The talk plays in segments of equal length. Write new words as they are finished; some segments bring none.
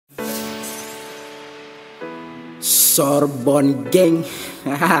Sorbonne gang.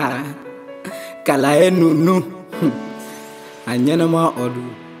 Kalae nunu. Anyanama odu.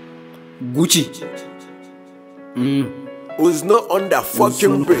 Gucci. Who's not on that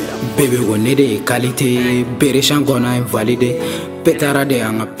fucking brain? Baby wone de qualité. Bere shangona invalidé. Petara de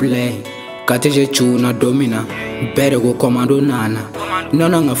anga play. Kateje chuna domina. Bere go commando nana.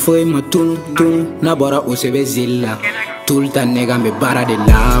 Nona nga foi matun tun. Na bora osebe zilla. Tulta nega me bara de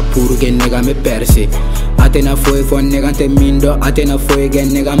la. Pour que nega me perce. Atena foi fo nega te mindo. Atena foi gen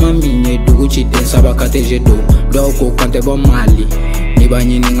nega ma minye. Duguchi den saba kateje do. Do ko kante bo mali. Niba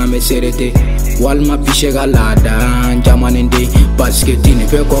nyini nga me serete. Walma piche ga lada. Jamanende. Parce que tine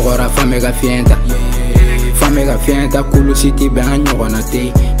pe kokora fame ga fienta. Fame ga fienta kulu city be anyogona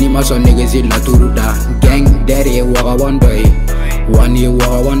te. Ni maso negezi la turuda. Gang dere waga wandoe. Wani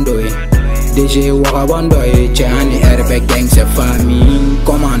waga wandoe. DG waga wandoe. Chani RP gang se famille.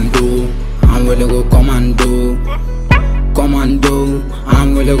 Commando. I'm gonna go commando. Commando.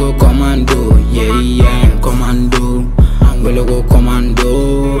 I'm gonna go commando. Yeah, commando. I'm gonna go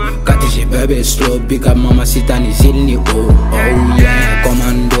commando. Katishi baby slow. Big up mama sitani zilni oh yeah,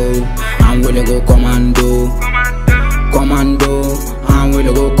 commando. I'm gonna go commando. Commando. I'm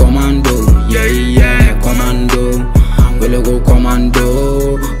gonna go commando. Yeah, commando. I'm gonna go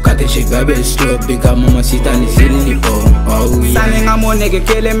commando. Katishi baby slow. Big up mama sitani zilni oh yeah. Saninga mo nege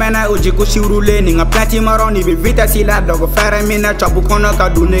kele mena uji kushirule ninga planti maroni be vita sila dogo fere mina chabu kono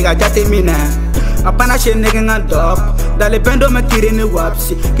kadu nega jate mina. Apana she nigga nga dop. Dale pendo me kiri ni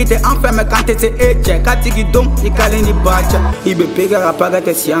wapsi. Kite anfe me kante te eche. Kati ki dom ikale ni bacha. Ibe pega rapaga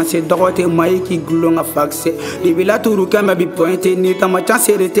te sianse. Dogote mai ki gulo nga faxe. Dibi la turu keme bi pointe. Nita ma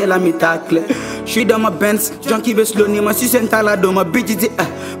chance rete la mitakle. J'suis dans ma Benz, junkie be slow ni ma si senta la do ma bitch di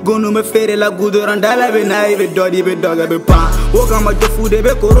Gonu me fere la gudoran dala be na ibe dodi be doga be pan. Woga ma de fude be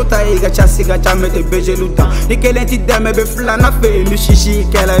korota iga chasi ga chamete beje luta. Ni kelenti dame be flana fe ni shishi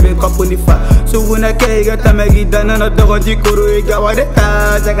kela be kopuni fa. So wuna ke iga tamegi dana na dogo di koro iga wade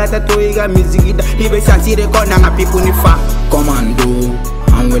ta zagata to iga miziki da. Ni be sensire kona nga pipuni fa. Commando,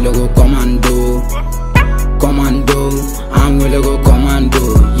 I'm gonna go commando. Commando, I'm gonna go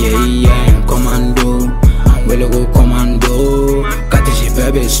commando. Yeah, commando. I'm gonna go commando. Katishi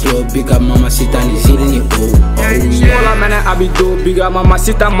baby slow. Big up mama sitani zilni yeah. Ola mena abido. Big up mama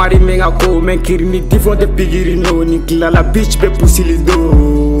sita mari menga ko. Men kirini different pigiri no. Nikla la bitch be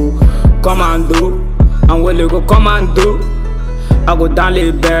pusilido. Commando, I'm gonna go commando. I go dans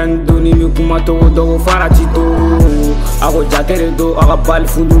les bendos, ni mi kumato do faratito. I go jatere do, I go bal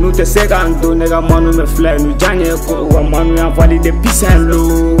fundu nu te segando. Nega manu me fly nu janye ko, wa manu ya valide peace and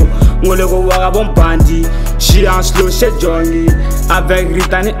low. Ngole go waga bon bandi, she en slow she jongi. Avec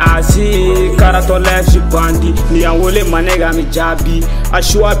ritani asi, karato life she bandi. Ni angole manega mi jabi,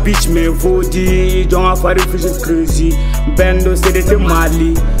 ashua bitch me vodi. Jonga fari fusion crazy, bendo sedete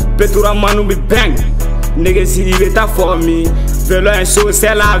mali. Petura manu mi bang. Nigga si il est ta famille, fais-le un show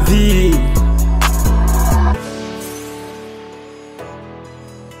c'est la vie.